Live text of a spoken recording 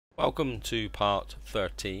Welcome to part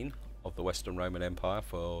 13 of the Western Roman Empire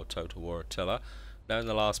for Total War Attila. Now in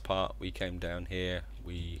the last part we came down here,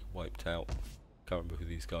 we wiped out, can't remember who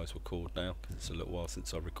these guys were called now, because it's a little while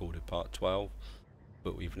since I recorded part 12,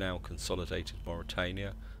 but we've now consolidated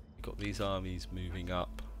Mauritania. We've got these armies moving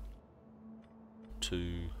up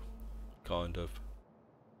to kind of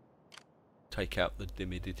take out the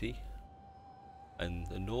timidity, and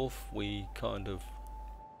the north we kind of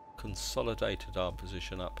consolidated our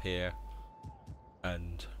position up here,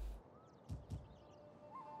 and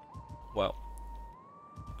well,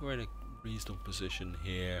 we're in a reasonable position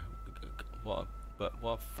here. But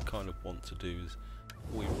what I kind of want to do is,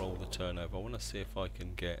 before we roll the turnover, I want to see if I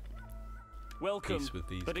can get peace with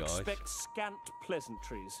these but guys. Expect scant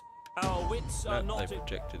pleasantries. Our wits are not. They've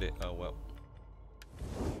rejected it. Oh well.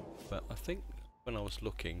 But I think when I was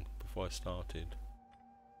looking before I started,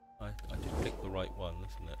 I did pick the right one,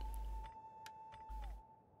 isn't it?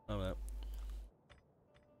 Oh no.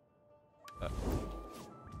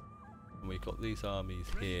 And we've got these armies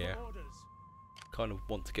here. Kind of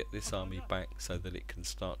want to get this army back so that it can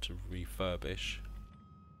start to refurbish.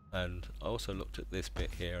 And I also looked at this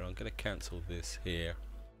bit here, and I'm going to cancel this here,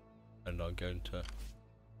 and I'm going to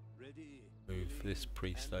move this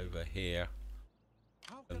priest over here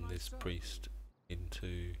and this priest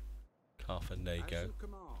into Carthago,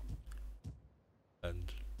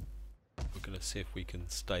 and we're going to see if we can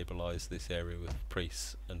stabilise this area with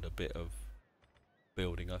priests and a bit of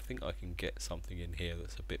building. I think I can get something in here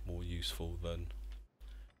that's a bit more useful than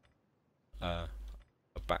a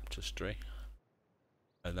baptistry,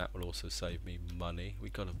 and that will also save me money.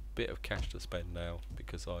 We've got a bit of cash to spend now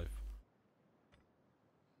because I've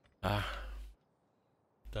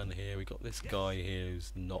done here. We got this guy here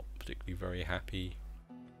who's not particularly very happy,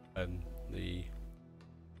 and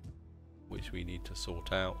which we need to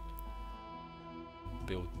sort out,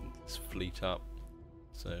 build this fleet up.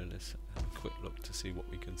 So let's have a quick look to see what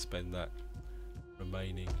we can spend that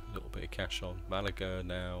remaining little bit of cash on. Malaga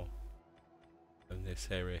now, and this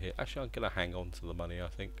area here. Actually, I'm going to hang on to the money, I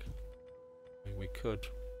think. I mean, we could.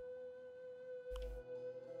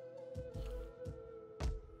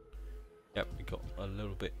 Yep, we got a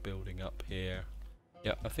little bit building up here.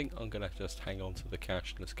 Yep, I think I'm going to just hang on to the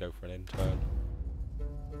cash. Let's go for an end turn.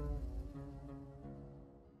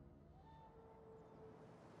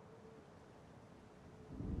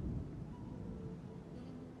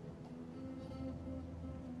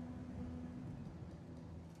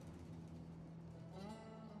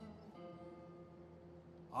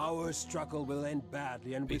 Our struggle will end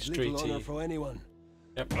badly and with Peace little treaty. honor for anyone.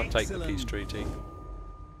 Yep, I'll take the peace treaty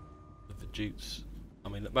with the Jutes. I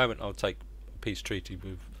mean, at the moment I'll take a peace treaty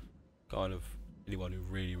with kind of anyone who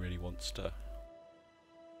really wants to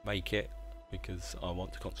make it, because I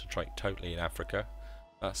want to concentrate totally in Africa.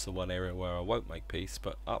 That's the one area where I won't make peace,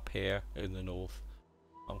 but up here in the north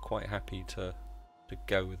I'm quite happy to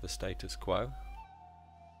go with the status quo.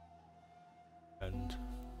 And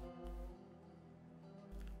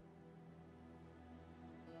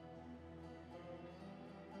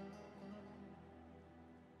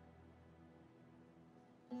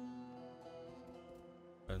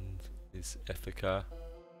is Ithaca.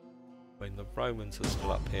 I mean, the Romans are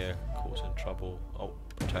still up here causing trouble. Oh,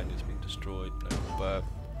 Britannia's been destroyed. Noble birth.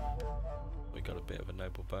 We got a bit of a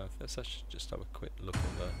noble birth. Let's actually just have a quick look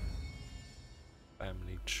at the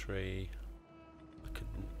family tree.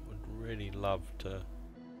 Would really love to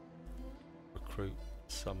recruit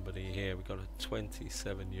somebody here. We've got a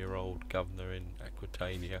 27-year-old governor in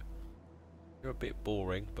Aquitania. You're a bit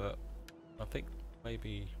boring, but I think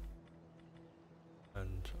maybe.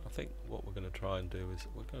 And I think what we're going to try and do is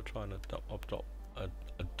we're going to try and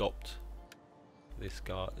adopt this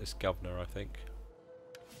governor. I think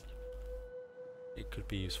it could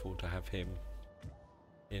be useful to have him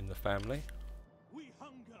in the family.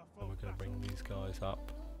 And we're going to bring these guys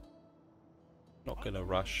up. Not going to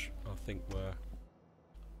rush. I think we're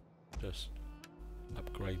just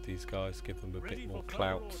upgrade these guys, give them a bit more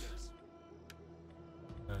clout,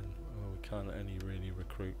 and we can't only really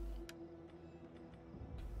recruit.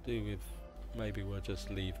 Do with maybe we'll just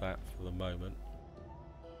leave that for the moment,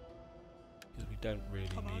 because we don't really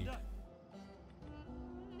need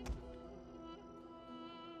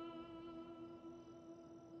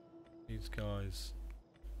these guys.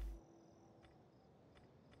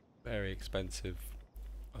 Very expensive.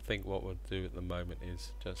 I think what we'll do at the moment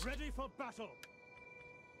is just Ready for battle.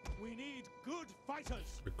 We need good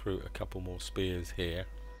fighters. Recruit a couple more spears here.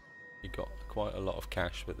 We got quite a lot of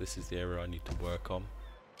cash, but this is the area I need to work on.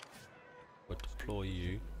 We'll deploy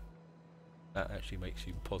you. That actually makes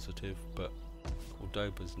you positive, but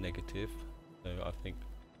Cordoba's negative, so I think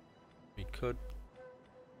could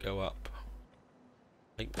go up.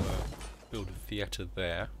 I think we'll build a theatre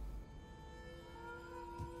there.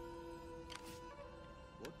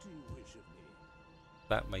 What do you wish of me?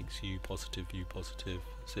 That makes you positive,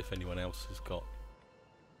 as if anyone else has got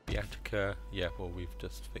Attica. Yeah, well, we've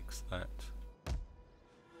just fixed that.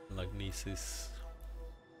 Lagnesis.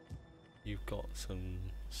 You've got some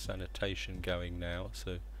sanitation going now,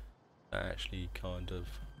 so that actually kind of...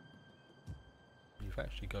 You've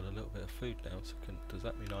actually got a little bit of food now, so does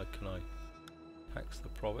that mean can I tax the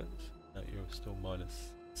province? No, you're still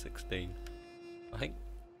minus 16. I think,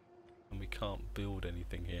 and we can't build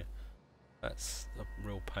anything here. That's a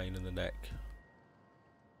real pain in the neck.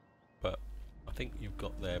 But I think you've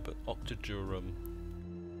got there, but Octodurum,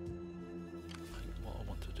 I think what I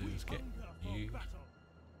want to do is get you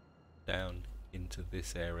down into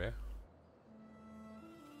this area.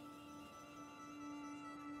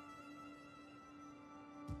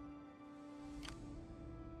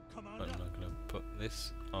 And I'm going to put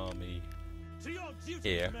this army To your duties,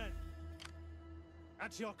 here, men.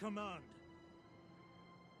 At your command.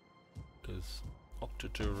 because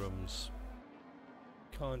Octodurum's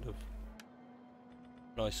kind of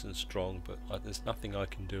nice and strong, but there's nothing I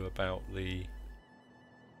can do about the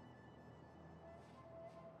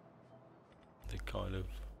kind of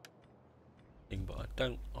thing. But I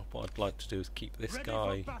don't. What I'd like to do is keep this Ready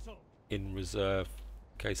guy for battle. in reserve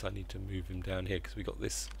in case I need to move him down here, because we got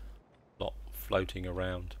this lot floating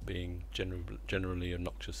around being generally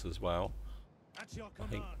obnoxious as well. At your I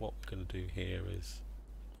command. think what we're going to do here is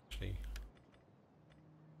actually,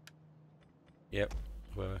 yep,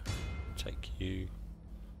 we'll take you.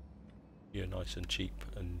 You're nice and cheap,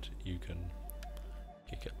 and you can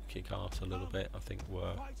kick ass a little bit. I think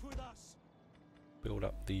we'll Fight with us. build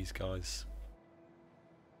up these guys,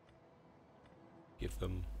 give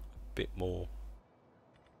them a bit more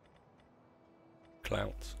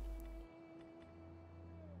clout.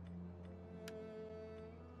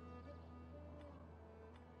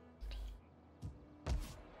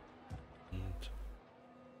 And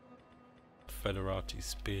Federati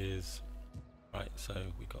spears. Right, so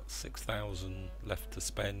we got 6,000 left to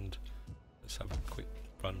spend. Let's have a quick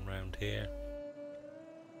run round here.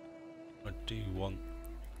 I do want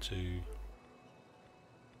to see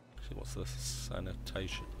what's the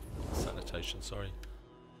sanitation. Sorry,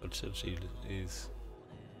 utility is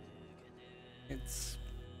it's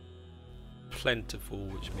plentiful,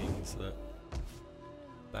 which means that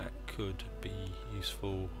that could be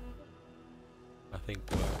useful. I think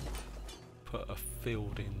we'll put a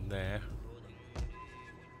field in there.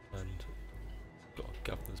 And got a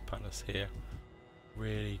governor's palace here.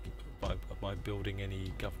 Really, am I building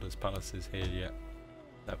any governor's palaces here yet?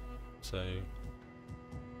 No. So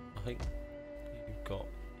I think you've got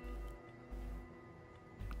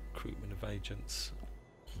recruitment of agents.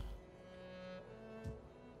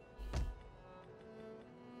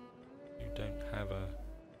 You don't have a.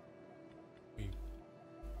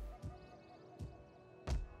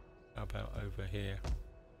 How about over here?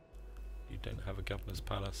 You don't have a governor's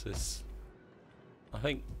palace. This, I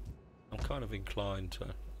think, I'm kind of inclined to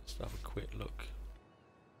just have a quick look.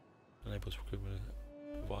 Enables recruitment,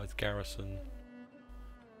 provides garrison.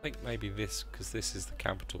 I think maybe this, because this is the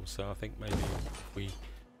capital, so I think maybe if we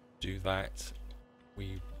do that,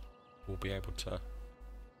 we will be able to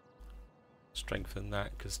strengthen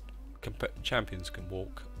that, because champions can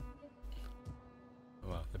walk.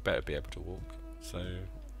 Well, they better be able to walk, so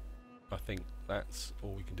I think that's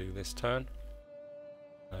all we can do this turn.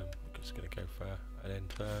 We're just going to go for an end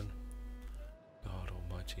turn. God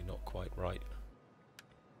almighty, not quite right.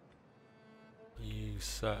 You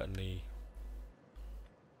certainly...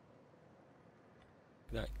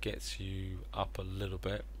 That gets you up a little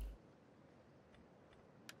bit.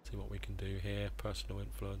 See what we can do here. Personal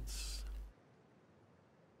influence.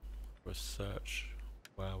 Research.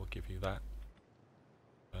 Well, we'll give you that.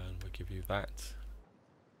 And we'll give you that.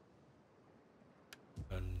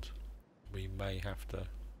 And we may have to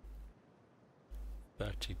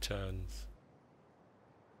 30 turns.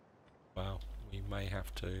 Well, we may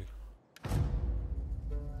have to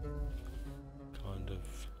kind of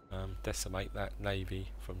decimate that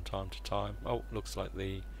navy from time to time. Oh, looks like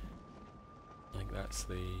I think that's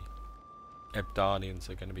the Ebdanians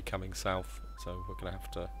are going to be coming south, so we're going to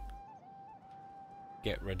have to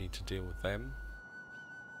get ready to deal with them.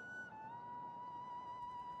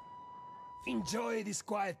 Enjoy this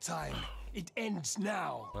quiet time. It ends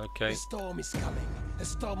now. Okay. The storm is coming. A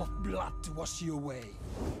storm of blood to wash you away.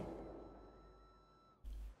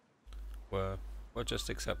 We'll just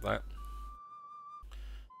accept that.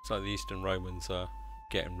 So the Eastern Romans are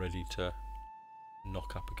getting ready to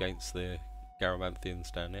knock up against the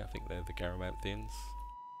Garamanthians down there. I think they're the Garamanthians.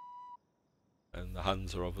 And the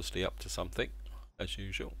Huns are obviously up to something, as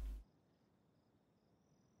usual.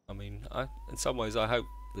 I mean, in some ways I hope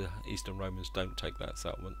the Eastern Romans don't take that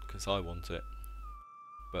settlement, because I want it.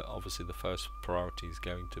 But obviously the first priority is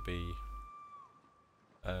going to be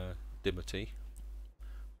Dimity,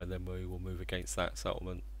 and then we will move against that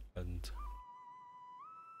settlement and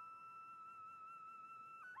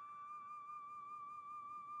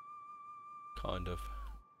kind of,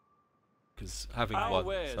 because having Our one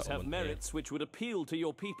wares settlement have merits which would appeal to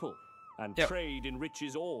your people, and Yep. trade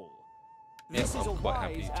enriches all. Yep, This is I'm a quite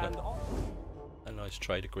happy wise to- and a nice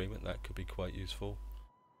trade agreement that could be quite useful.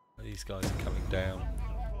 These guys are coming down.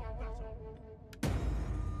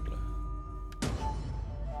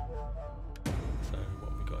 So what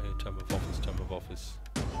have we got here? Term of office, term of office.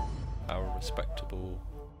 Our respectable.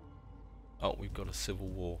 Oh, we've got a civil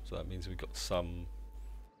war, so that means we've got some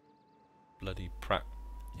bloody prat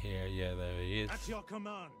here. Yeah, there he is. At your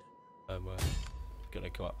command. And we're gonna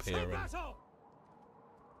go up here and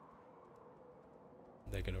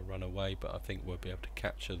they're gonna run away, but I think we'll be able to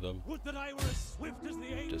capture them. Would that I were as swift as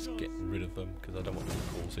the angels. Just getting rid of them because I don't want them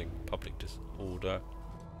causing public disorder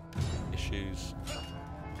issues.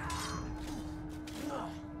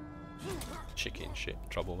 Chicken shit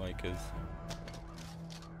troublemakers.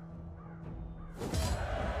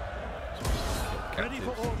 Ready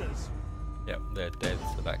for orders. Yep, they're dead,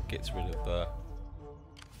 so that gets rid of the.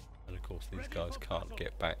 And of course, these guys can't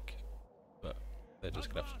get back, but they're just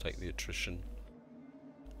gonna have to take the attrition.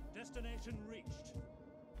 Destination reached.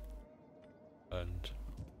 And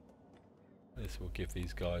this will give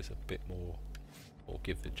these guys a bit more, or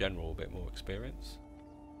give the general a bit more experience.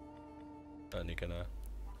 And you're gonna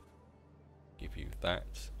give you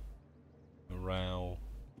that. Morale.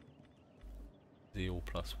 Zeal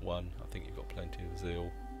 +1. I think you've got plenty of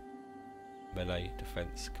zeal. Melee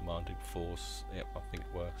defense commanding force. Yep, I think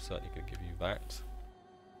we're certainly going to give you that.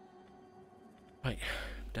 Right,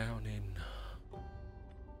 down in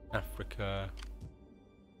Africa.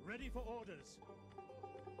 Ready for orders.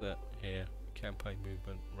 That here, campaign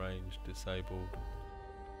movement range disabled.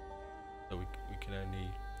 So we can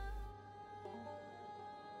only.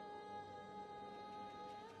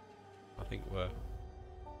 I think we're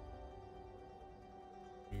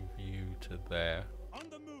move you to there. On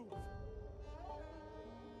the move.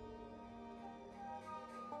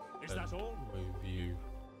 Is And that all? move you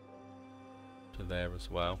to there as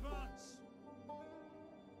well. Advance.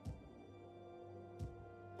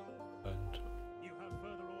 And You have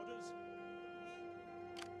further orders?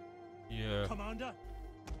 yeah, Commander?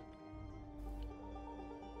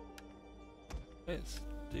 let's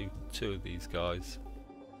do 2 of these guys.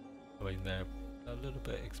 I mean, they're a little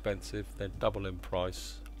bit expensive, they're double in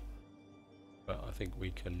price, but I think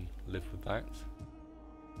we can live with that.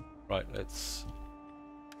 Right, let's.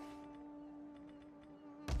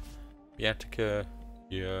 Biatica,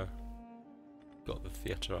 yeah, got the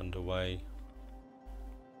theatre underway.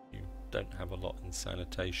 You don't have a lot in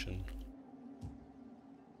sanitation.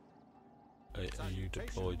 Are you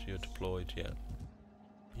deployed? You're deployed, yeah.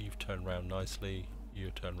 You've turned round nicely,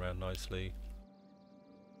 you turned round nicely.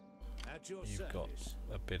 At your You've got service.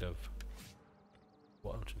 a bit of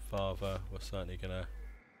Water Father. We're certainly going to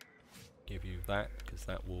give you that because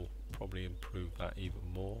that will probably improve that even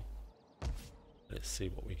more. Let's see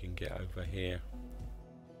what we can get over here.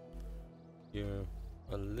 You're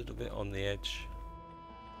a little bit on the edge.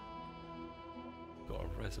 Got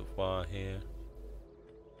a reservoir here.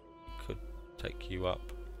 Could take you up.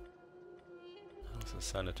 How's the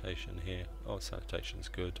sanitation here? Oh, sanitation's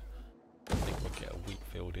good. I think we'll get a wheat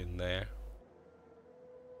field in there.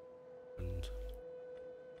 And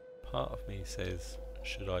part of me says,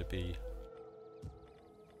 should I be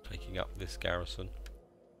taking up this garrison?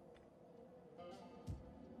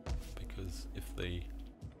 Because if the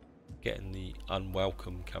getting the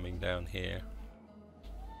unwelcome coming down here,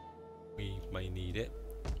 we may need it.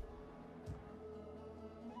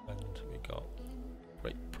 And we got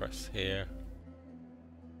great press here.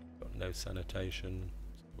 Got no sanitation.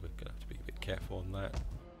 We're going to have to be a bit careful on that.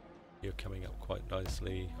 You're coming up quite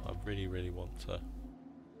nicely. I really want to.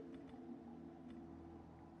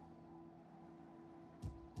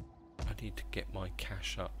 I need to get my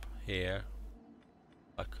cash up here.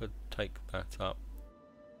 I could take that up.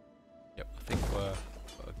 Yep, I think we're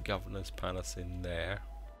got a governor's palace in there.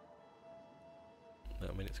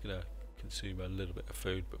 I mean, it's going to consume a little bit of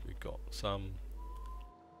food, but we've got some.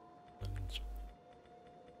 And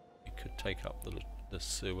we could take up the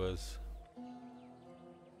sewers,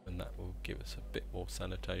 and that will give us a bit more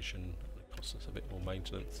sanitation. It costs us a bit more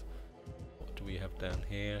maintenance. What do we have down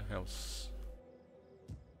here? House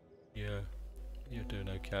Yeah, you're doing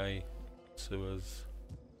okay. Sewers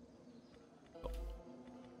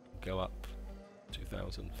go up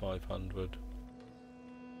 2,500,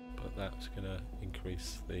 but that's going to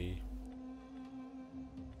increase the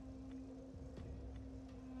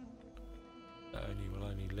will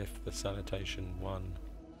only lift the sanitation 1.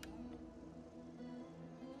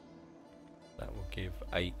 That will give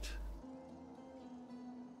 8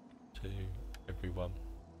 to everyone.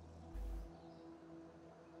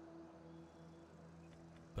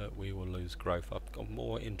 But we will lose growth. I've got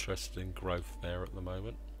more interest in growth there at the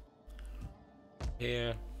moment.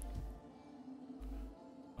 Here,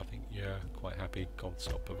 I think you're quite happy. God,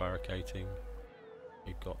 stop prevaricating.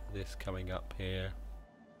 You've got this coming up here.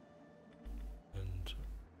 And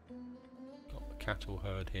got the cattle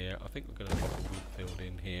herd here. I think we're going to drop a wheat field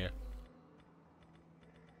in here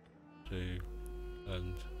too.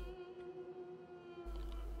 And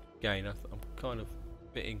again, I'm kind of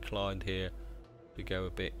a bit inclined here to go a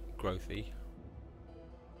bit growthy.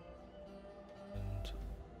 And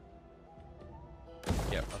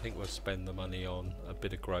yeah, I think we'll spend the money on a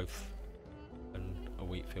bit of growth and a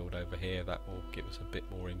wheat field over here. That will give us a bit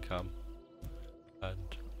more income.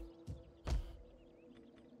 And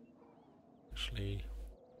actually,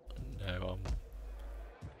 no,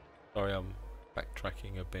 sorry, I'm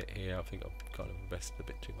backtracking a bit here. I think I've kind of invested a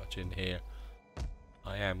bit too much in here.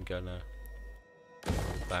 I am gonna do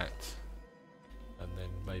that and then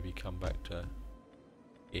maybe come back to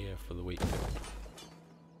here for the wheat field.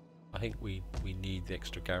 I think we need the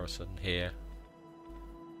extra garrison here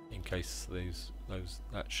in case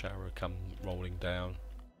that shower come rolling down.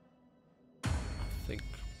 I think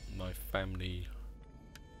my family,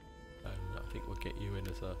 and I think we'll get you in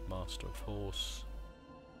as a master of horse.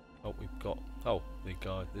 Oh, we've got, oh,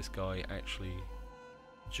 this guy actually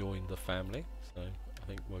joined the family, so I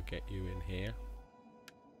think we'll get you in here,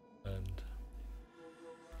 and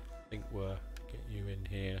I think we'll get you in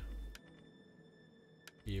here,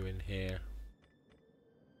 you in here,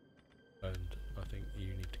 and I think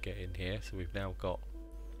you need to get in here. So we've now got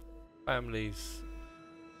families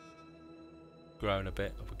grown a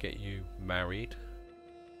bit. We'll get you married,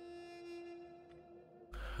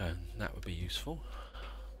 and that would be useful.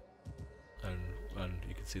 And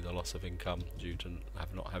you can see the loss of income due to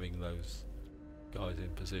not having those guys in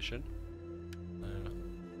position.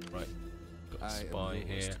 Right, got a spy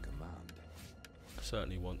here. I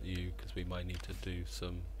certainly want you because we might need to do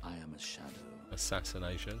some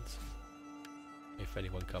assassinations if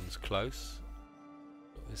anyone comes close.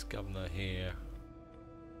 Got this governor here.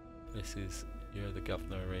 You're the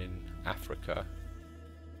governor in Africa,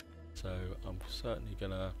 so I'm certainly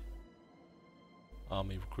gonna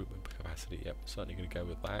army recruitment capacity. Yep, certainly gonna go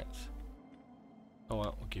with that. Oh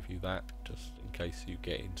well, I'll give you that just in case you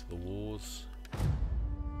get into the wars.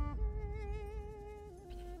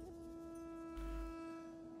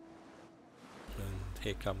 And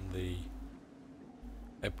here come the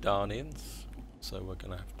Ebdanians, so we're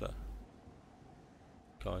gonna have to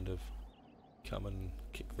kind of come and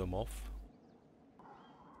kick them off.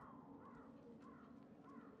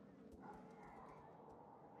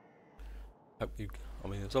 I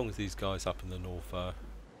mean, as long as these guys up in the north are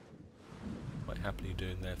quite happily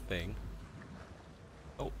doing their thing.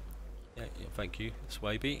 Oh, yeah, thank you,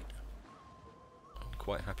 Swaby. I'm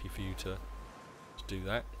quite happy for you to do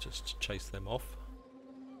that, just to chase them off.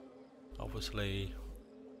 Obviously,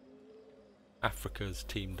 Africa's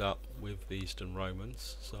teamed up with the Eastern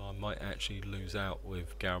Romans, so I might actually lose out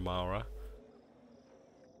with Garamara.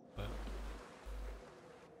 But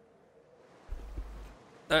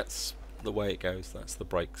that's the way it goes. That's the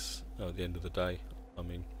breaks at the end of the day. I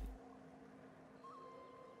mean,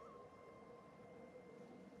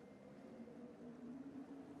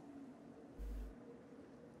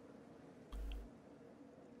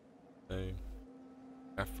 so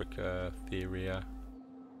Africa, Theria,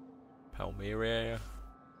 Palmyra,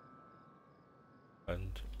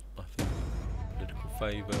 and I think political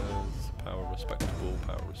favours, power respectable,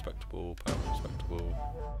 power respectable, power respectable.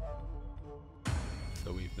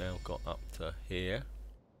 So we've now got up to here.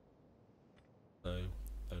 So,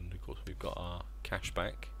 and of course we've got our cash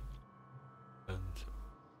back. And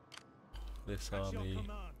this army,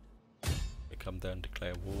 they come down and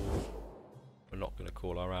declare war. We're not going to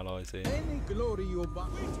call our allies in.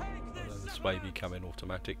 This baby come in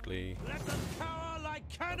automatically. I'm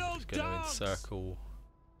just going to encircle.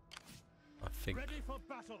 I think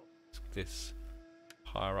this,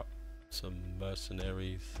 hire up some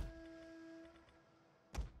mercenaries.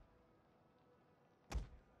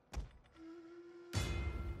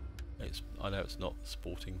 I know it's not the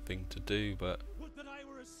sporting thing to do, but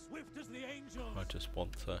I just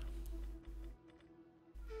want to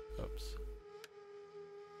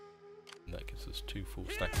gives us 2 full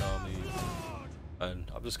stack armies.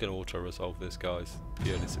 And I'm just going to auto-resolve this, guys,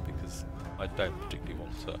 purely because I don't particularly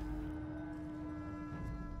want to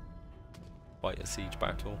fight a siege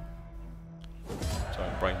battle. Sorry,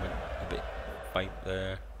 my brain went a bit faint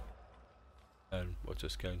there. And we're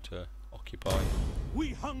just going to occupy. We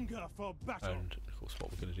hunger for battle. And of course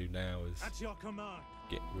what we're going to do now is At your command.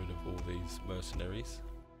 get rid of all these mercenaries.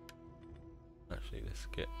 Actually, let's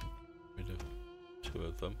get rid of 2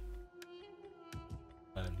 of them.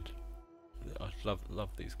 And I love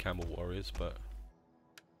these camel warriors, but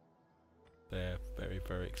they're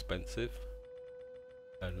very expensive.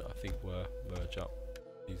 And I think we'll merge up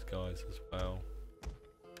these guys as well.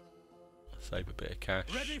 Save a bit of cash.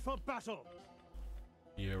 Ready for battle.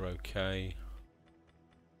 You're okay.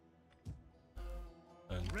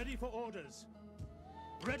 And ready for orders.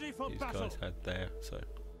 Ready for these battle. guys had there, so.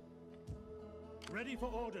 Ready for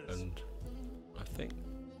orders. And I think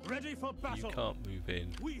ready for battle. you can't move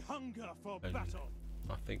in. We hunger for And battle.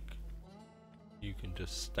 I think you can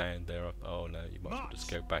just stand there. Oh no, you might as well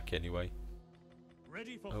just go back anyway.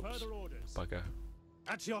 Ready for Oops, further orders. bugger.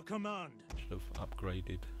 At your command. Should have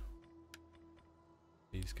upgraded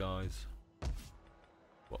these guys.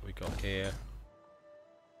 What we got here?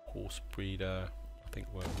 Horse breeder. I think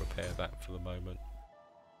we'll repair that for the moment.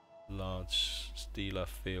 Large Steeler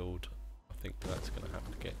field. I think that's going to have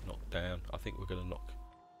to get knocked down. I think we're going to knock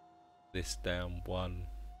this down 1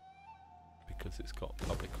 because it's got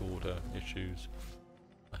public order issues.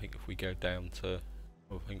 I think if we go down to,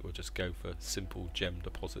 I think we'll just go for simple gem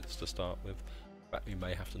deposits to start with. In fact, we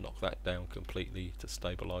may have to knock that down completely to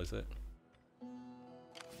stabilise it.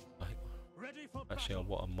 Actually,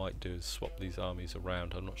 what I might do is swap these armies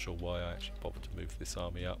around. I'm not sure why I actually bothered to move this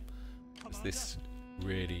army up, because this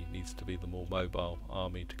really needs to be the more mobile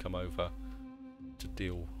army to come over to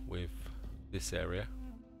deal with this area.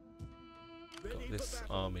 Got this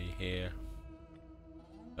army here,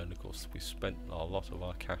 and of course we spent a lot of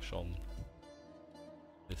our cash on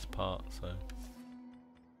this part, so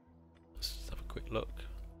let's just have a quick look.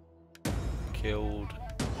 Killed,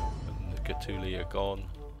 and the Gatuli are gone,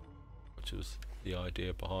 which was the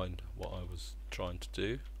idea behind what I was trying to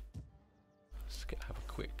do. Let's have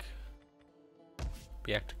a quick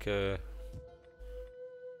Biatica.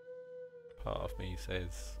 Part of me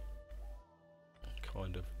says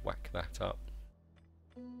kind of whack that up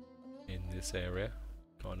in this area,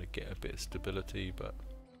 kind of get a bit of stability, but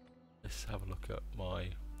let's have a look at my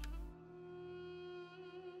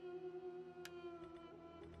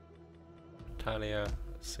Attila.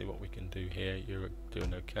 Let's see what we can do here. You're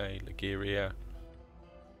doing okay. Liguriya.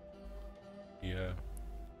 Yeah,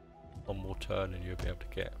 1 more turn and you'll be able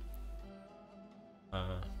to get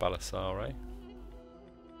Balasare.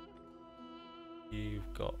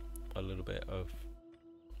 You've got a little bit of,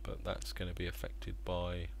 but that's going to be affected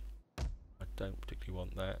by, I don't particularly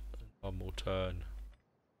want that. 1 more turn.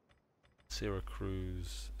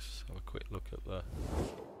 Syracuse. Let's have a quick look at the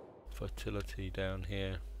fertility down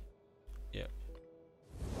here. Yep.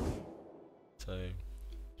 So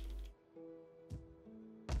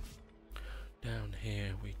down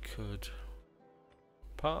here we could,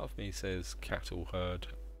 part of me says cattle herd,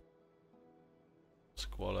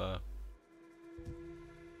 squalor.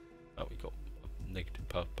 Oh, we got a negative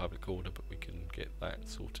public order, but we can get that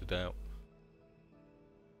sorted out.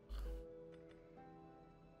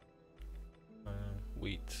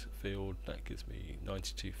 Wheat field, that gives me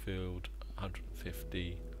 92 field,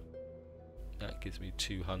 150. That gives me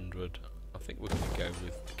 200. I think we're going to go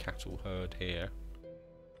with the cattle herd here,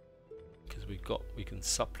 because we can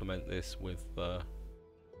supplement this with the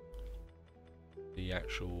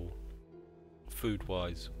actual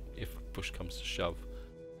food-wise. If push comes to shove,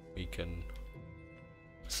 we can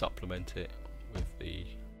supplement it with the,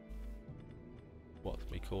 what do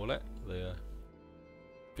we call it, the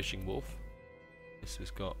fishing wolf. This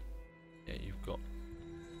has got, yeah, you've got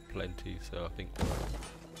plenty, so I think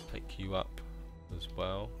we'll take you up as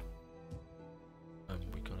well. And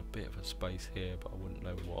we've got a bit of a space here, but I wouldn't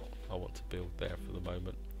know what I want to build there for the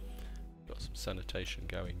moment. Got some sanitation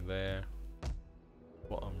going there.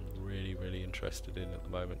 What I'm really interested in at the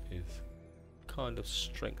moment is kind of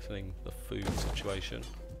strengthening the food situation,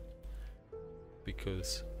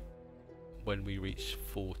 because when we reach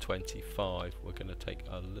 425 we're going to take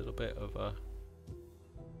a little bit of a,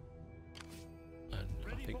 and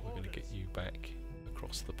I think we're going to get you back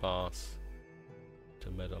across the pass to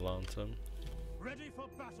Medalantum. Ready for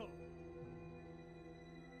battle.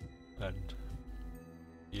 And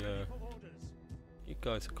yeah, you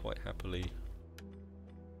guys are quite happily,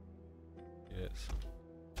 yes,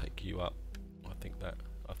 take you up.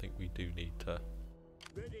 I think we do need to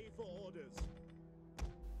Ready for orders.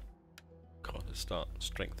 Kind of start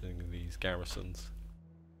strengthening these garrisons.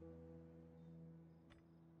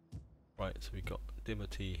 Right, so we've got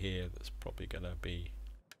Dimity here that's probably going to be,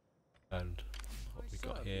 and what we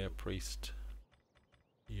got here, priest,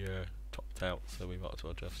 you're topped out, so we might as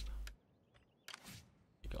well just,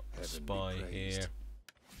 you got spy here,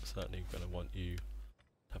 certainly going to want you to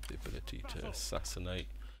have the ability to assassinate.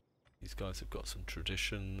 These guys have got some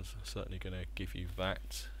traditions, certainly going to give you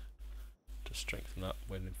that to strengthen up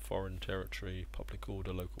when in foreign territory, public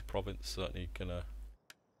order, local province, certainly going to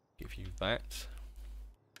give you that.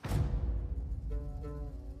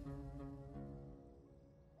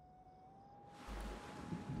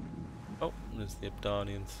 Oh, there's the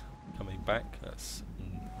Abdanians coming back. That's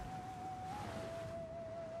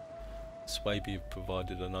Swaby have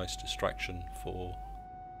provided a nice distraction for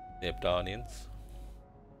the Abdanians,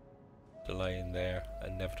 delaying their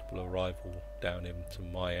inevitable arrival down into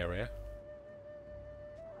my area,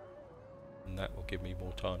 and that will give me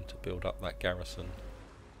more time to build up that garrison.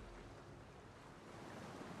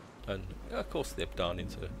 And of course the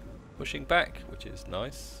Abdanians are pushing back, which is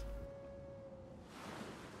nice.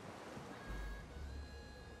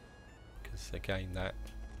 Again, that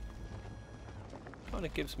kind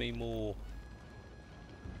of gives me more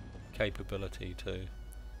capability to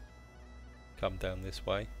come down this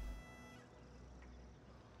way,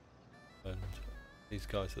 and these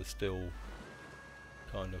guys are still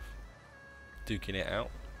kind of duking it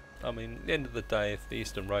out. I mean, at the end of the day, if the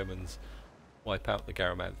Eastern Romans wipe out the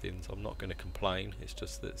Garamanthians, I'm not going to complain. It's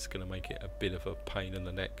just that it's going to make it a bit of a pain in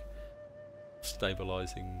the neck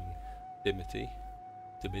stabilising Dimity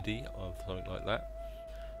or something like that,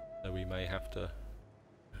 so we may have to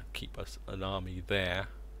keep us an army there.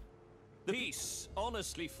 The peace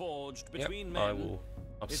honestly forged between men.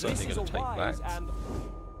 I'm certainly going to take that,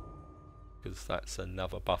 because that's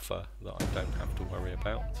another buffer that I don't have to worry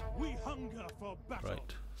about. We hunger for battle.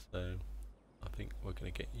 Right, so I think we're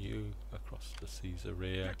going to get you across to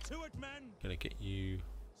Caesarea. Get to it, men. Going to get you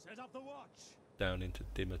Set up the watch. down into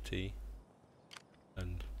Dimity,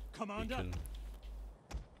 and Commander. we can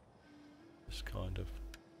just kind of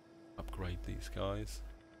upgrade these guys,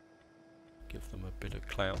 give them a bit of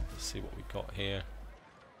clout. Let's see what we got here.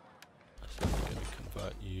 So we're going to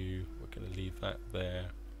convert you, we're going to leave that there.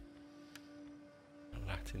 A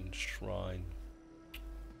Latin shrine.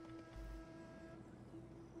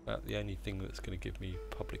 About the only thing that's going to give me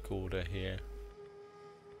public order here.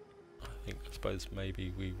 I suppose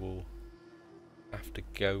maybe we will have to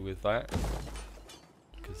go with that,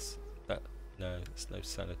 because that, no, there's no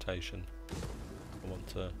sanitation. I want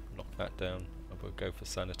to knock that down. I will go for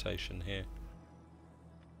sanitation here.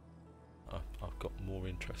 I've got more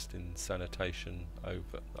interest in sanitation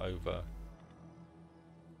over.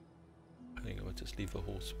 I think I'll just leave the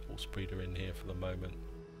horse breeder in here for the moment.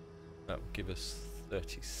 That will give us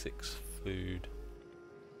 36 food,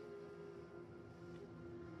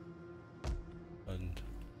 and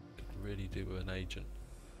could really do with an agent.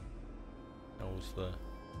 How's the?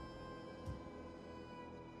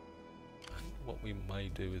 What we may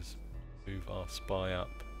do is move our spy up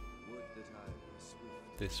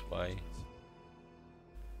this way,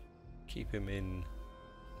 keep him in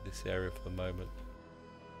this area for the moment,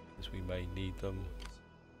 because we may need them,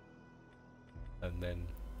 and then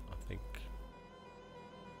I think,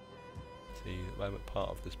 see, at the moment part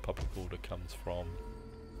of this public order comes from,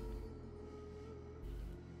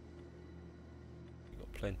 we've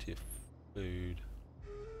got plenty of food,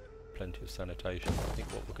 plenty of sanitation. I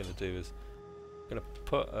think what we're going to do is going to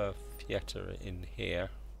put a theatre in here,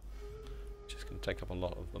 which is going to take up a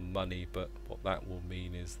lot of the money, but what that will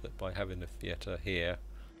mean is that by having a theatre here,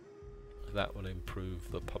 that will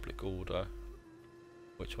improve the public order,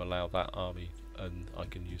 which will allow that army, and I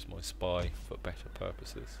can use my spy for better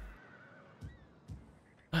purposes.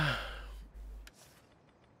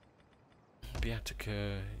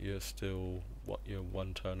 Beatica, you're still, what, you're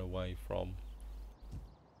one turn away from.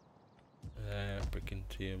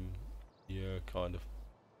 Brigantium, you're kind of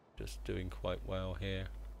just doing quite well here.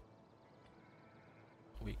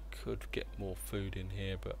 We could get more food in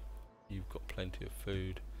here, but you've got plenty of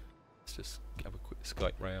food. Let's just have a quick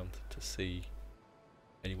scout round to see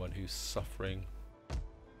anyone who's suffering.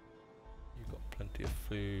 You've got plenty of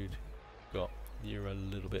food. You're a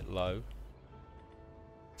little bit low,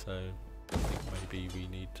 so I think maybe we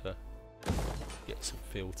need to get some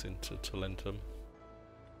fields into Talentum.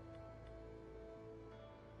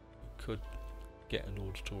 We could get an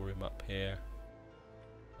auditorium up here.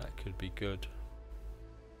 That could be good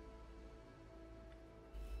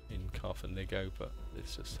in Carthaginigo, but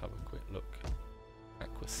let's just have a quick look.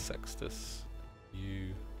 Aqua Sextus,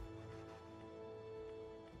 You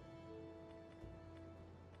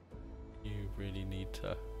really need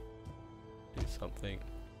to do something.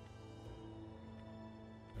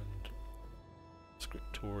 And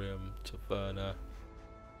Scriptorium, Taverna.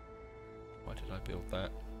 Why did I build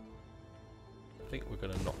that? I think we're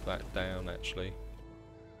going to knock that down actually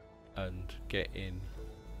and get in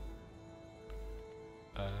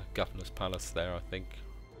Governor's Palace there. I think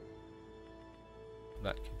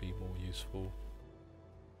that could be more useful.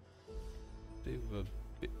 Do a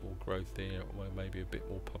bit more growth here, or maybe a bit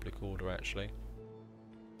more public order actually.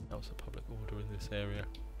 That was a public order in this area.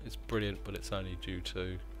 It's brilliant, but it's only due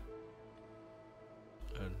to,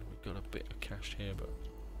 and we've got a bit of cash here, but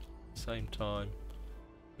at the same time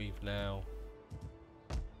we've now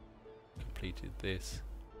completed this,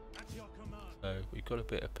 so we've got a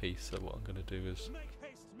bit of peace. So what I'm going to do is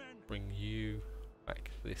bring you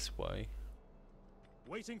back this way.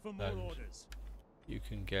 Waiting for more orders. You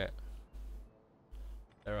can get,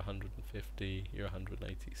 they're 150, you're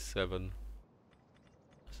 187,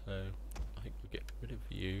 so I think we'll get rid of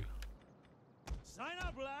you. Sign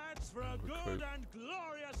up, lads, for a good and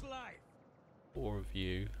glorious life. 4 of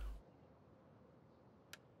you.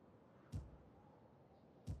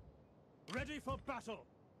 Ready for battle.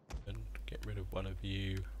 And get rid of 1 of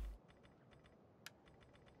you.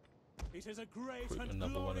 It is a great Recruit and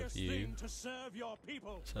another 1 glorious of you, thing to serve your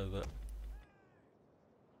people. so that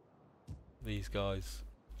these guys,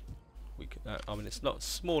 we can, I mean, it's not a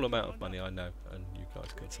small amount of money, I know, and you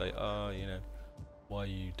guys can say, you know, why are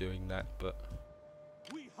you doing that? But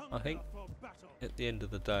I think at the end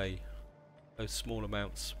of the day, those small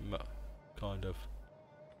amounts kind of,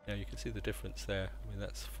 you know, you can see the difference there. I mean,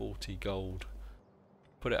 that's 40 gold.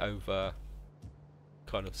 Put it over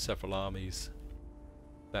kind of several armies,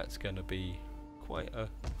 that's going to be quite a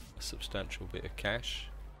substantial bit of cash.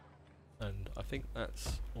 And I think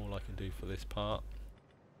that's all I can do for this part.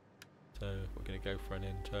 So we're going to go for an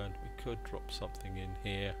intern. We could drop something in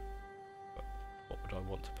here, but what would I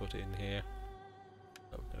want to put in here?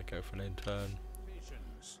 So we're going to go for an intern.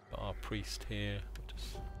 Got our priest here, we'll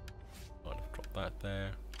just kind of drop that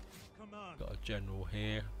there. Got a general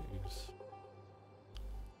here who's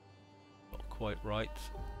not quite right.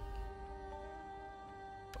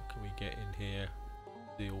 What can we get in here?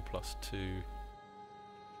 Zeal +2.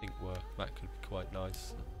 I think that could be quite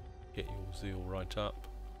nice. Get your zeal right up.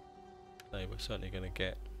 So we're certainly going to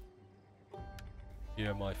get, you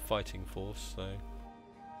know, my fighting force. So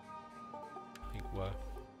I think we're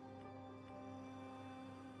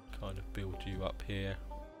kind of build you up here.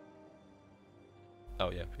 Oh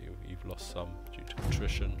yeah, you've lost some due to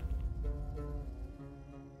attrition.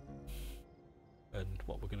 And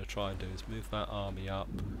what we're going to try and do is move that army up,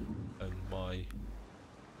 and my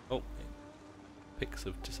picks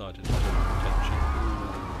have decided to take attention.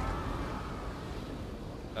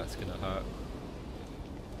 That's going to hurt.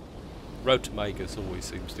 Road to Magus always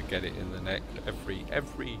seems to get it in the neck.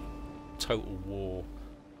 Every Total War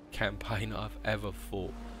campaign I've ever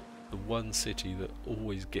fought, the one city that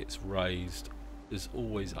always gets raised, is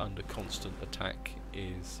always under constant attack,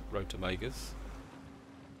 is Road to Magus.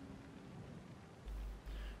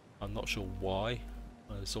 I'm not sure why.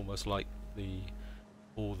 It's almost like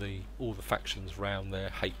all the factions round there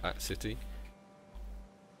hate that city.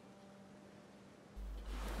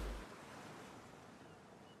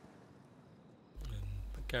 And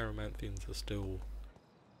the Garamanthians are still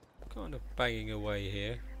kind of banging away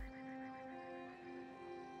here.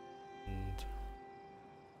 And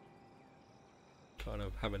kind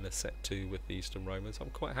of having a set to with the Eastern Romans.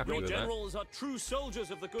 I'm quite happy with that. Your generals are true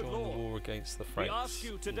soldiers of the good Join Lord. the war against the Franks. We ask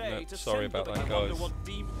you today to sorry send about them that, and wonder guys. what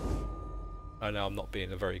demon. I know I'm not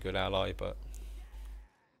being a very good ally, but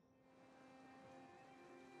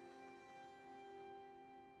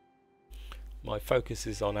my focus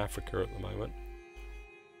is on Africa at the moment,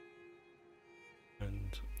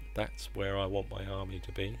 and that's where I want my army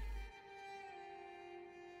to be.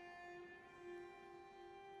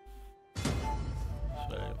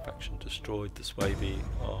 So, faction destroyed, the Swabi.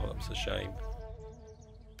 Oh, that's a shame.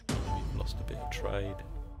 We've lost a bit of trade.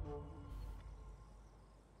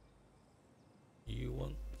 You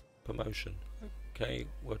want promotion? Okay,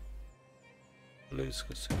 we'll lose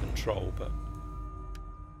control, but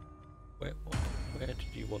where did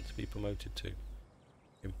you want to be promoted to?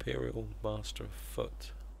 Imperial Master of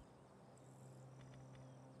Foot.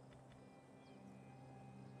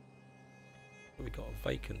 We got a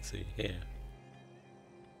vacancy here.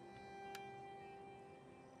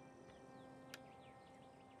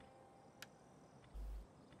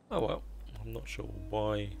 Oh well, I'm not sure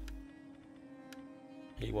why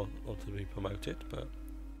he wanted to be promoted, but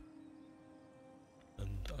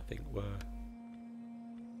think we're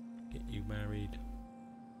get you married.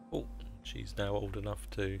 Oh, she's now old enough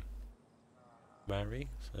to marry,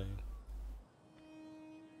 so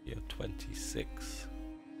you're 26.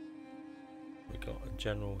 We got a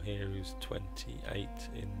general here who's 28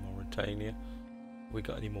 in Mauritania. We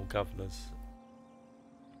got any more governors?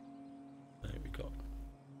 No, we got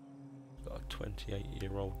a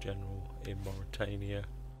 28-year-old general in Mauritania.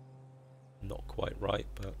 Not quite right,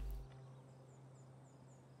 but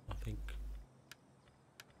I think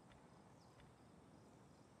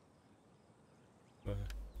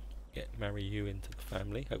marry you into the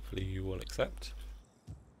family. Hopefully you will accept.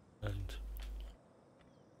 And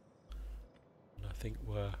I think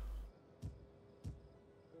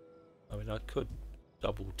I mean, I could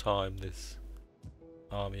double time this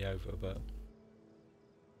army over, but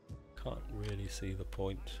can't really see the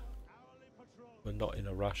point. We're not in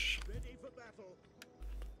a rush.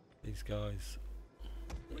 These guys,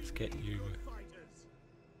 let's get you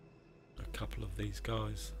a couple of these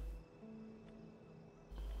guys.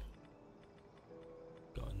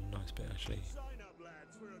 Got a nice bit actually. Sign up,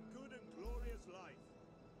 lads, for a good and glorious life.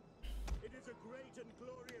 It is a great and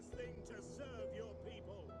glorious thing to serve your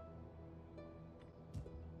people.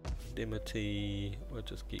 Dimity, we'll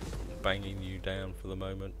just keep banging you down for the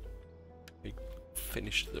moment. We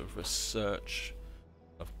finished the research.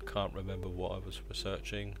 I can't remember what I was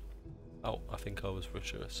researching. Oh, I think I was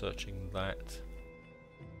researching that.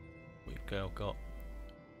 We've now got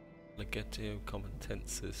Legatio,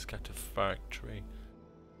 Commontensis, Catafactory,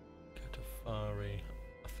 Catafari.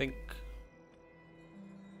 I think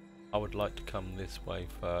I would like to come this way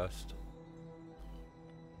first.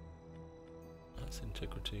 That's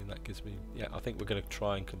integrity, and that gives me... Yeah, I think we're going to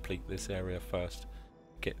try and complete this area first.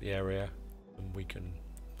 Get the area, and we can...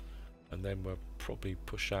 And then we'll probably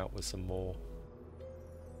push out with some more.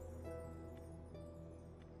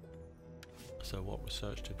 So what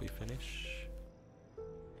research did we finish?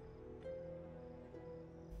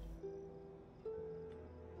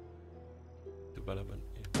 Development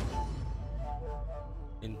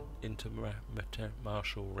in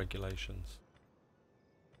inter-martial regulations,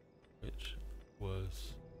 which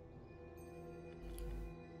was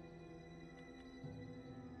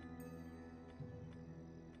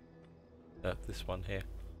this one here.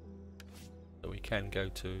 So we can go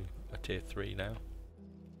to a tier 3 now,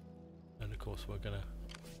 and of course we're gonna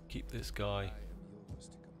keep this guy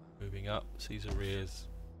moving up. Caesarea's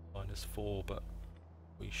 -4, but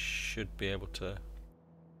we should be able to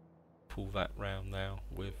pull that round now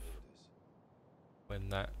with when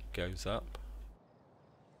that goes up.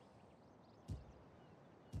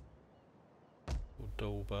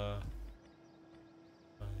 Cordoba,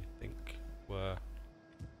 I think we're...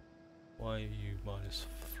 Why are you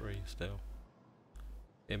 -3 still?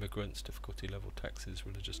 Immigrants, difficulty level, taxes,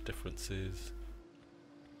 religious differences.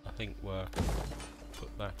 I think we're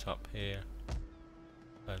put that up here.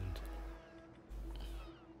 And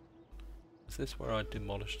is this where I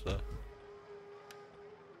demolished the...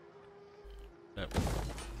 No,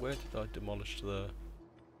 where did I demolish the...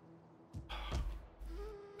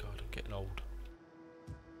 God, I'm getting old.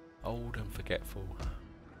 Old and forgetful.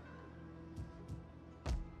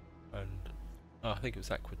 And I think it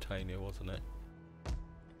was Aquitania, wasn't it?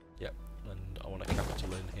 Yep, and I want a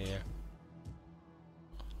capital in here.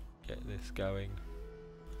 Get this going.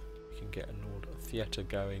 We can get a theatre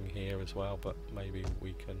going here as well, but maybe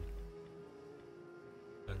we can...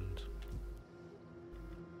 And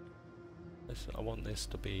this, I want this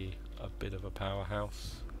to be a bit of a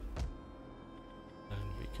powerhouse,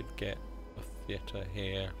 and we could get a theatre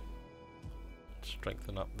here,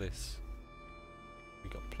 strengthen up this. We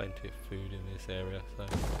got plenty of food in this area, so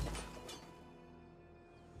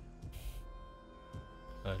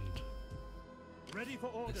and Ready for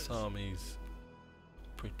orders. this army's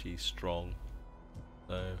pretty strong,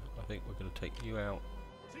 so I think we're going to take you out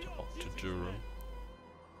to Octodurum.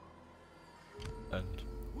 And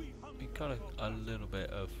we got a little bit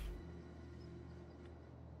of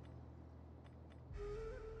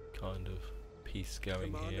kind of peace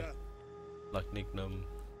going here, like Nignum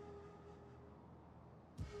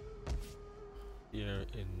here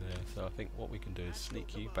in there. So I think what we can do is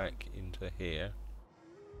sneak you back into here,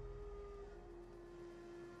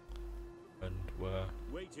 and we're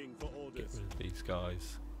Waiting for get orders. rid of these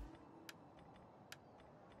guys,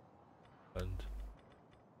 and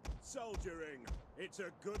Soldiering. It's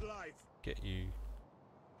a good life. get you.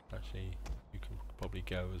 Actually, you can probably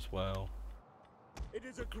go as well. It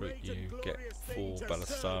is a Recruit great you. and Get glorious 4 thing to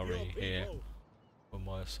serve Balisari your here people. for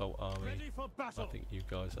my assault army. Ready for battle. I think you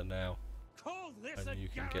guys are now, Call this and a you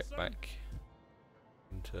can garrison. get back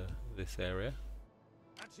into this area.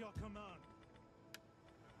 At your command.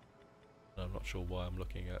 I'm not sure why I'm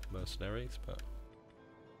looking at mercenaries, but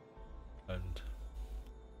and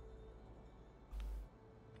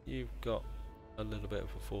you've got a little bit of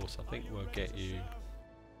a force. I think we'll get you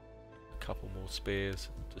a couple more spears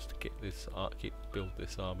just to get this build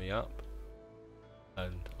this army up,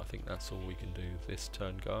 and I think that's all we can do this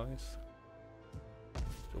turn, guys.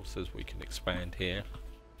 It also says we can expand here,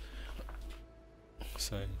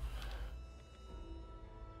 so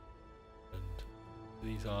and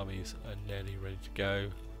these armies are nearly ready to go.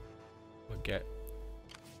 We'll get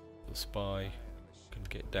the spy, can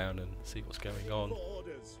get down and see what's going on.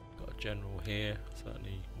 Got a general here,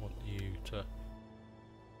 certainly want you to...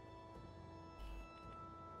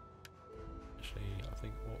 Actually, I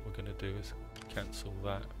think what we're going to do is cancel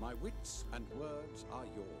that. My wits and words are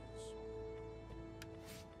yours.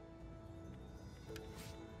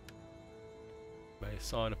 May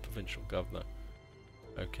assign a provincial governor.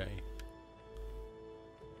 Okay.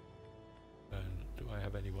 And do I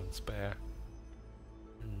have anyone spare?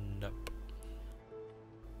 Nope.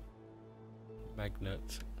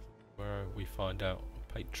 Magnet, where we find out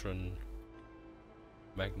patron.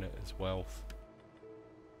 Magnet is wealth.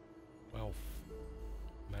 Wealth.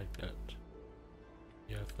 Magnet.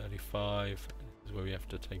 You have 35. This is where we have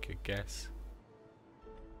to take a guess.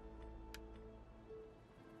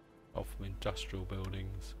 Off from industrial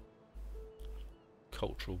buildings.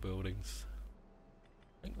 Cultural buildings.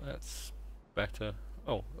 I think that's better.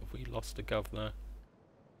 Oh, have we lost a governor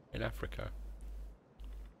in Africa?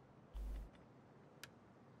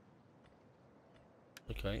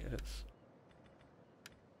 Okay, it's...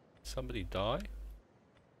 Somebody die?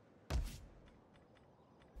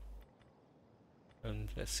 And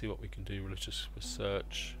let's see what we can do. Religious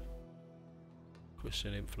research,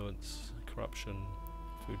 Christian influence, corruption,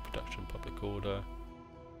 food production, public order,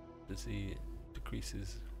 disease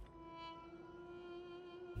decreases,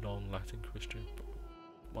 non-Latin Christian,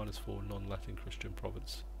 -4 non-Latin Christian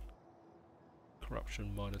province,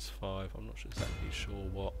 corruption -5. I'm not exactly sure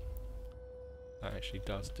what that actually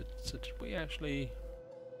does. Did we actually...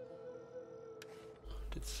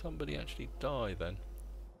 Did somebody actually die then?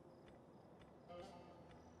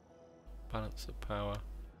 Balance of power.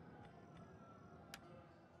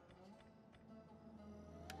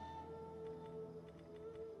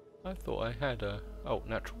 I thought I had a... Oh,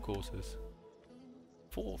 natural causes.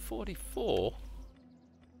 444?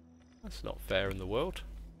 That's not fair in the world.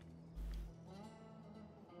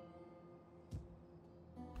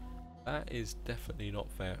 That is definitely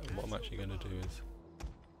not fair, and what I'm actually going to do is...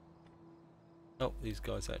 Oh, these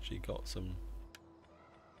guys actually got some...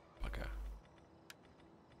 Bugger.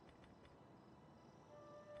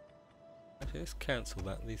 Actually, let's cancel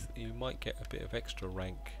that. These, you might get a bit of extra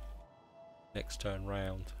rank next turn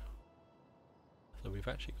round. So we've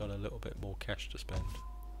actually got a little bit more cash to spend.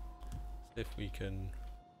 See if we can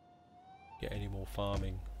get any more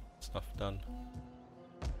farming stuff done.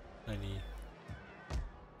 Any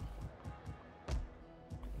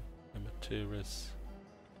Imaturis.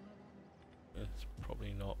 It's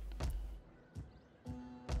probably not.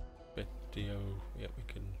 Video, yeah, we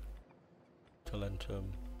can.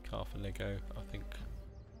 Talentum, Carfinigo, I think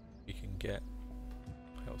we can get.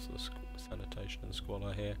 House of Sanitation and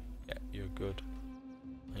Squalor here. Yeah, you're good.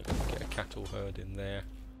 I think we can get a cattle herd in there.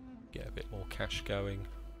 Get a bit more cash going.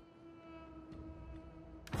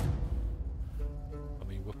 I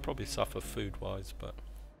mean, we'll probably suffer food-wise, but...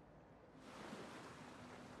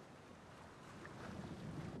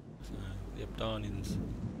 So, the Abdanians,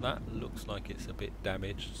 that looks like it's a bit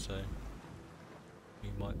damaged, so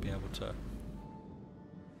we might be able to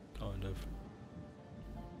kind of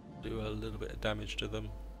do a little bit of damage to them.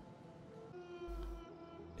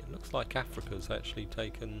 It looks like Africa's actually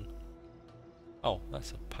taken... Oh,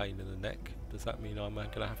 that's a pain in the neck. Does that mean I'm going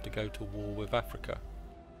to have to go to war with Africa?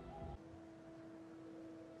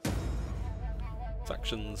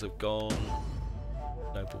 Saxons have gone.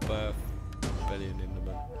 Noble birth. Rebellion in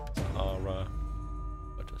the Sahara.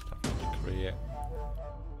 I just have to decree it.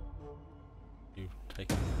 You've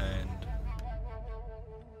taken hand.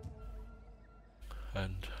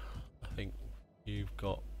 And I think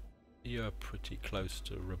you're pretty close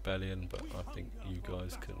to rebellion, but I think you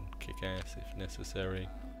guys can kick ass if necessary.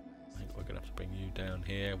 I think we're going to have to bring you down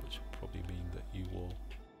here, which will probably mean that you will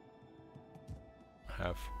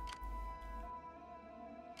have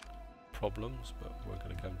problems, but we're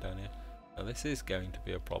going to come down here. Now this is going to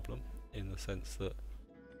be a problem in the sense that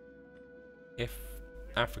if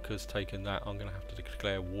Africa's taken that, I'm going to have to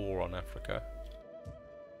declare war on Africa,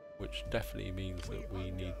 which definitely means that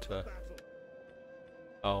we need to...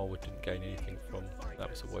 Oh, we didn't gain anything from...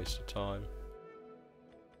 That was a waste of time.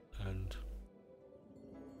 and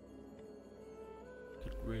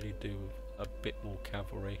could really do a bit more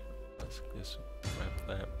cavalry. Let's just grab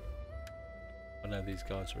that. I know these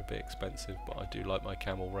guys are a bit expensive, but I do like my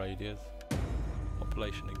camel raiders.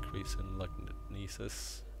 Population increase in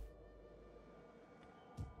Lugnesis.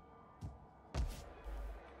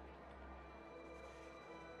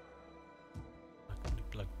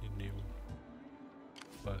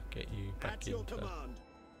 Get you back into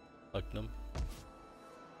Lugnum,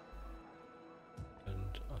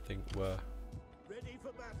 and I think we're ready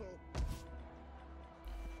for battle.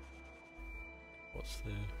 What's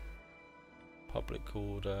the public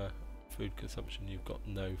order? Food consumption. You've got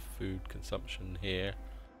no food consumption here.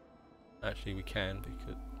 Actually, we can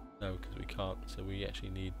because we can't. So we actually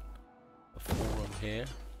need a forum here.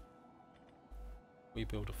 We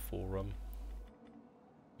build a forum.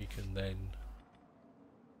 We can then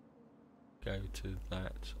go to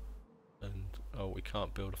that, and oh, we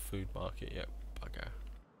can't build a food market yet. Bugger.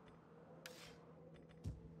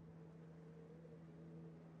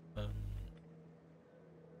 So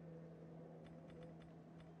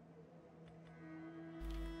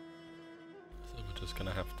we're just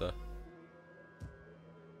gonna have to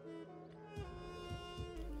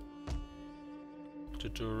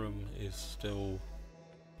Durham is still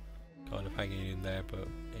kind of hanging in there, but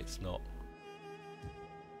it's not.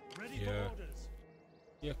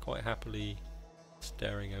 Yeah, quite happily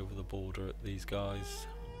staring over the border at these guys.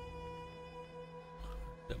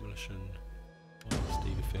 Demolition on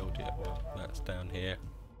Steely Field, yeah, well, that's down here.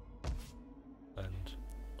 And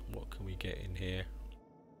what can we get in here?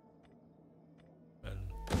 And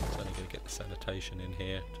it's only going to get the sanitation in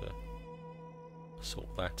here to sort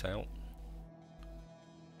that out.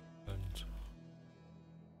 And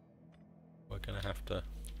we're going to have to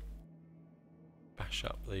bash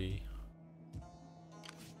up the,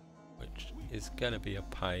 which is going to be a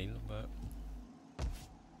pain, but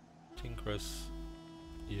Tinkerus,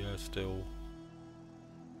 yeah, still,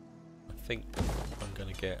 I think I'm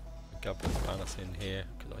going to get a Governor's Palace in here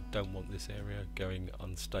because I don't want this area going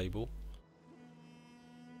unstable.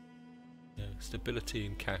 Yeah, stability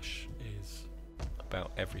and cash is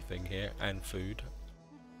about everything here, and food.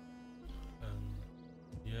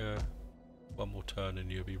 Yeah, one more turn and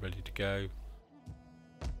you'll be ready to go.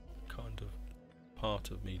 Kind of part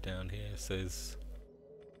of me down here says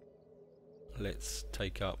let's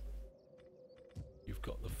take up, you've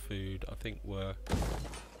got the food, I think we're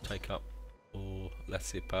take up or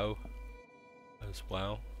Lesipo as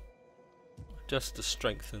well, just to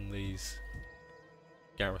strengthen these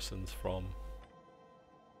garrisons from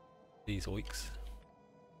these oiks.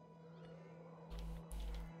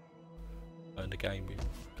 And again, we've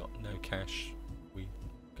got no cash. We're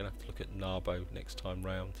gonna have to look at Narbo next time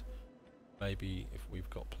round. Maybe if we've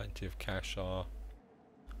got plenty of cash, I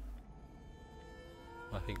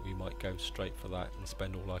think we might go straight for that and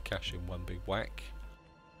spend all our cash in one big whack.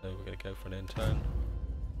 So we're gonna go for an end turn.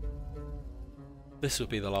 This will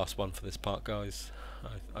be the last one for this part, guys.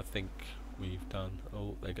 I think we've done.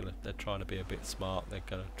 Oh, they're trying to be a bit smart. They're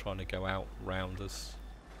trying to go out round us.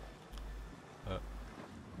 But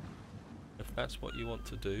if that's what you want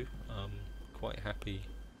to do, I'm quite happy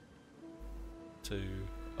to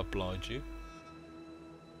oblige you.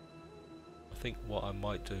 I think what I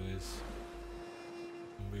might do is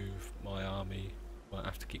move my army. Well, I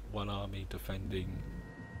have to keep one army defending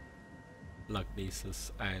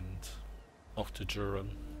Lugnesis and off to Durham,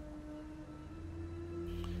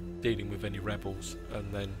 dealing with any rebels,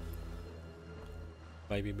 and then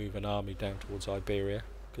maybe move an army down towards Iberia,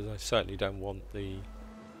 because I certainly don't want the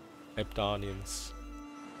Ebdanians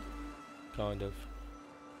kind of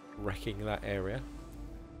wrecking that area.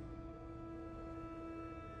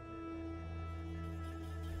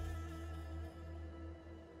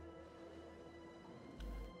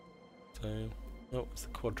 So, oh, it's the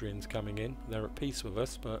Quadrians coming in. They're at peace with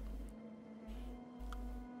us, but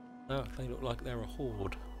no, they look like they're a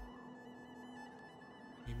horde.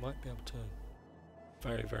 We might be able to.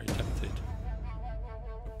 Very, very tempted.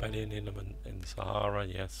 Rebellion in Sahara,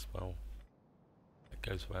 yes, well, it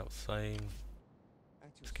goes without saying.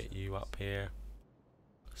 Let's get you up here.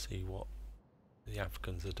 See what the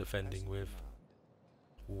Africans are defending with.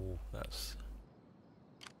 Ooh, that's...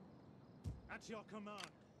 At your command.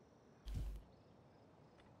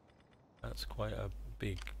 That's quite a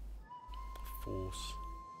big force.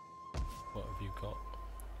 What have you got?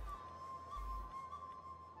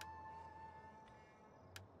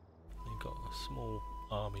 You've got a small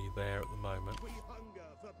army there at the moment, We hunger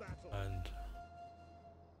for battle. and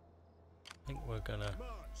I think we're gonna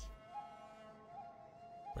March.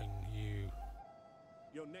 bring you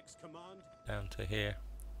Your next command. down to here.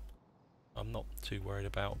 I'm not too worried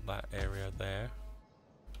about that area there.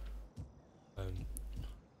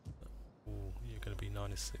 Ooh, you're going to be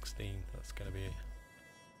 -16. That's going to be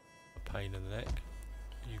a pain in the neck.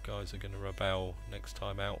 You guys are going to rebel next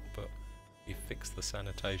time out, but we fix the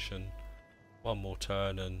sanitation. One more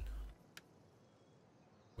turn and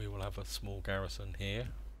we will have a small garrison here.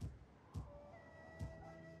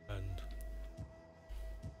 And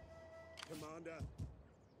Commander.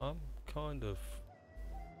 I'm kind of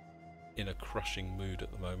in a crushing mood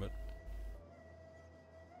at the moment.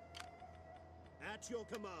 At your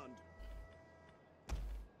command.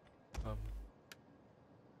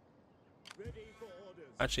 Ready for orders.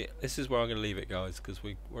 Actually, this is where I'm going to leave it, guys, because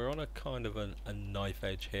we're on a kind of a knife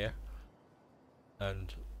edge here.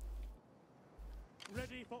 And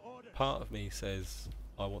Ready for orders. part of me says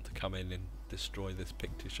I want to come in and destroy this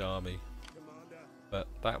Pictish army, Commander. but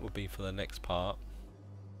that would be for the next part.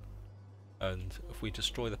 And if we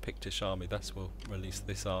destroy the Pictish army, that's will release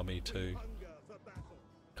this army to Hunger for battle.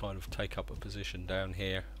 kind of take up a position down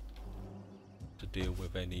here to deal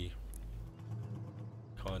with any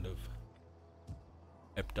kind of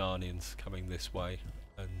Ebdanians coming this way,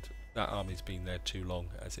 and that army's been there too long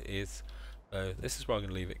as it is. So this is where I'm going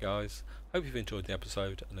to leave it, guys. Hope you've enjoyed the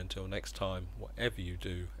episode, and until next time, whatever you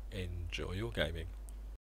do, enjoy your gaming.